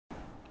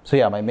So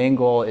yeah, my main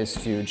goal is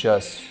to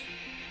just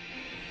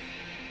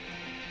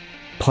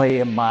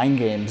play mind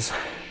games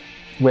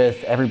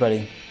with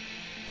everybody.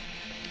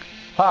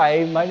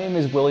 Hi, my name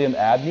is William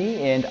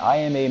Abney, and I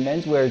am a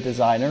menswear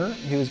designer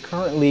who is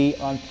currently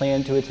on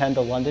plan to attend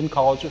the London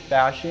College of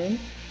Fashion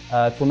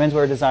for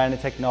menswear design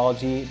and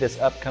technology this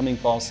upcoming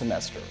fall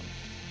semester.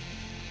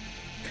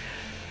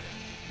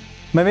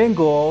 My main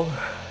goal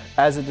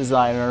as a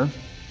designer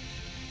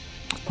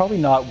is probably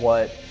not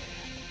what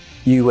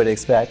you would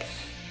expect.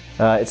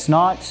 It's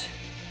not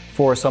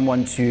for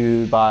someone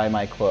to buy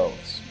my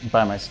clothes,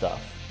 buy my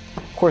stuff.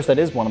 Of course, that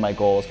is one of my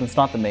goals, but it's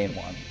not the main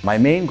one. My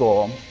main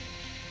goal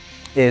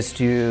is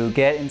to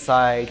get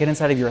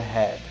inside of your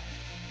head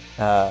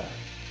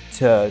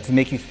to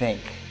make you think.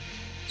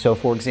 So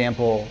for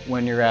example,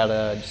 when you're at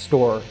a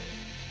store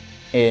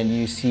and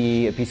you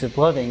see a piece of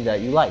clothing that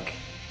you like,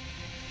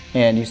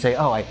 and you say,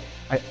 oh,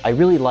 I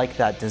really like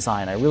that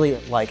design. I really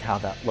like how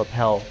that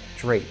lapel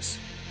drapes,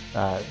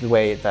 the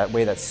way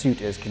that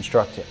suit is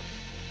constructed.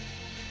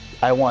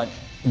 I want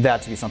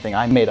that to be something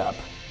I made up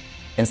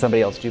and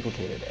somebody else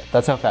duplicated it.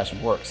 That's how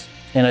fashion works.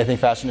 And I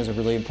think fashion is a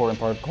really important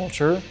part of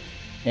culture,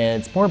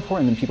 and it's more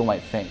important than people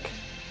might think.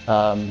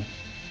 And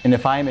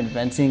if I'm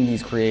inventing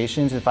these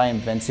creations, if I'm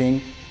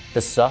inventing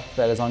the stuff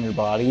that is on your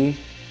body,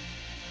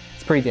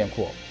 it's pretty damn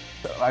cool.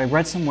 I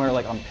read somewhere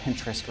like on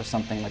Pinterest or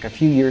something like a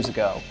few years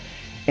ago,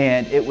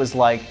 and it was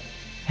like,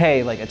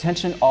 hey, like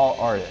attention all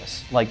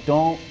artists, like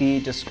don't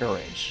be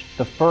discouraged.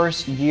 The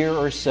first year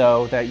or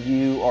so that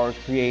you are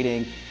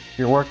creating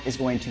your work is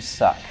going to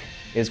suck.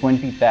 It's going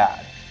to be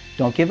bad.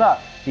 Don't give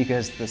up,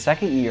 because the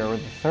second year or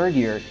the third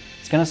year,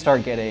 it's gonna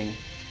start getting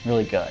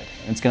really good.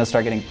 It's gonna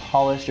start getting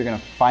polished. You're gonna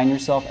find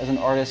yourself as an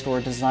artist or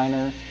a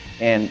designer,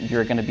 and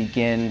you're gonna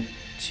begin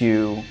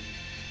to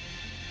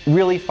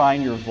really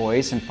find your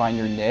voice and find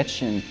your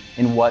niche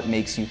and what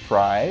makes you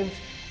thrive.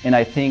 And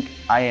I think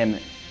I am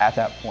at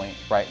that point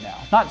right now.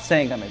 Not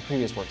saying that my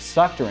previous work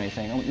sucked or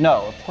anything.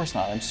 No, of course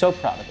not. I'm so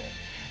proud of it.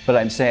 But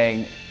I'm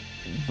saying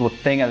the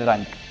thing that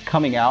I'm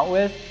coming out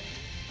with,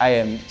 I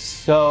am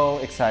so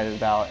excited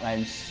about, and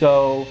I'm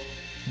so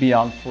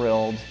beyond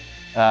thrilled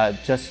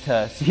just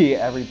to see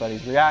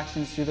everybody's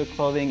reactions to the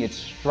clothing. It's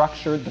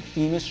structured, the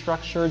theme is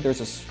structured. There's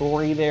a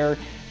story there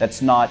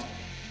that's not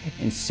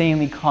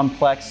insanely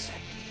complex.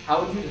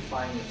 How would you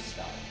define your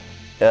style?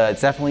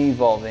 It's definitely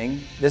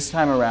evolving. This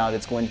time around,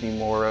 it's going to be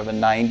more of a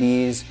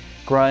 90s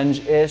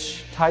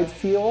grunge-ish type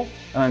feel.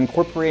 I'm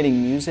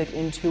incorporating music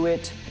into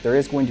it. There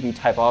is going to be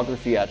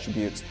typography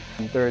attributes.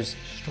 There's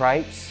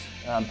stripes,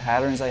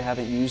 patterns I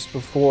haven't used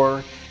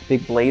before,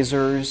 big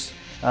blazers,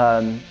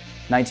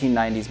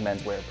 1990s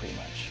menswear pretty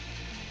much.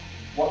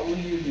 What will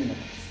you do next?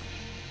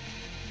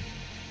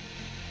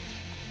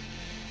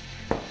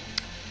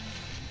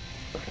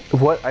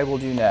 What I will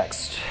do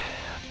next,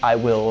 I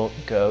will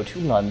go to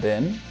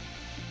London.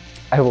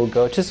 I will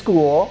go to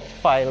school,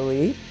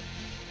 finally.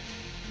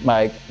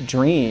 My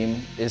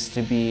dream is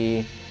to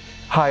be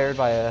hired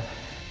by a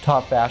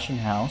top fashion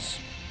house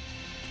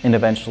and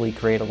eventually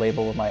create a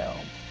label of my own.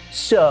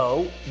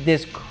 So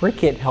this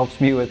Cricut helps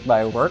me with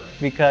my work,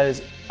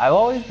 because I've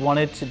always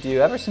wanted to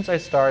do, ever since I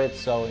started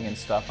sewing and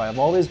stuff, I've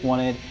always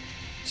wanted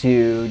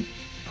to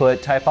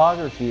put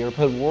typography or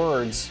put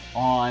words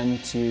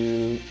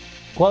onto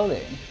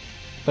clothing.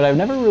 But I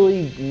never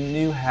really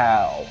knew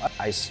how.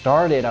 I was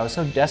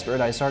so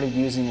desperate, I started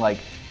using like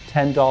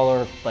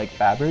 $10 like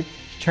fabric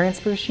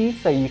transfer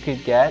sheets that you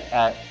could get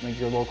at like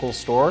your local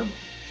store.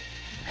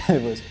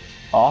 It was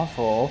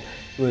awful.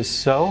 It was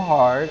so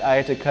hard. I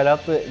had to cut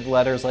up the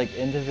letters like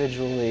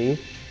individually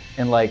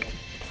and like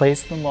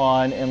place them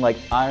on, and like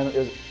it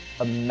was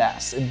a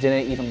mess. It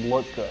didn't even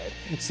look good.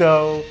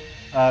 So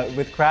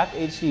with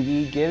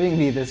CraftHTV giving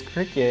me this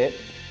Cricut,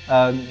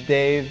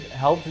 they've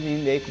helped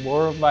me make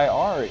more of my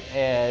art,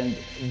 and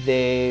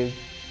they've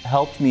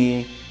helped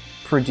me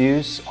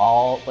produce a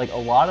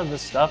lot of the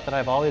stuff that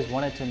I've always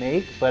wanted to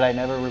make, but I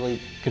never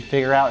really could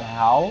figure out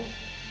how.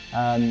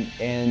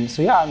 And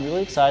so yeah, I'm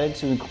really excited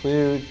to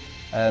include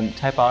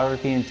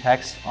typography and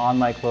text on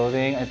my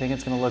clothing. I think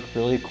it's going to look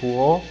really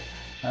cool,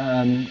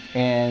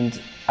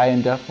 and I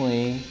am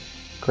definitely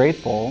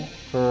grateful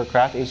for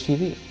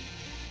CraftHTV.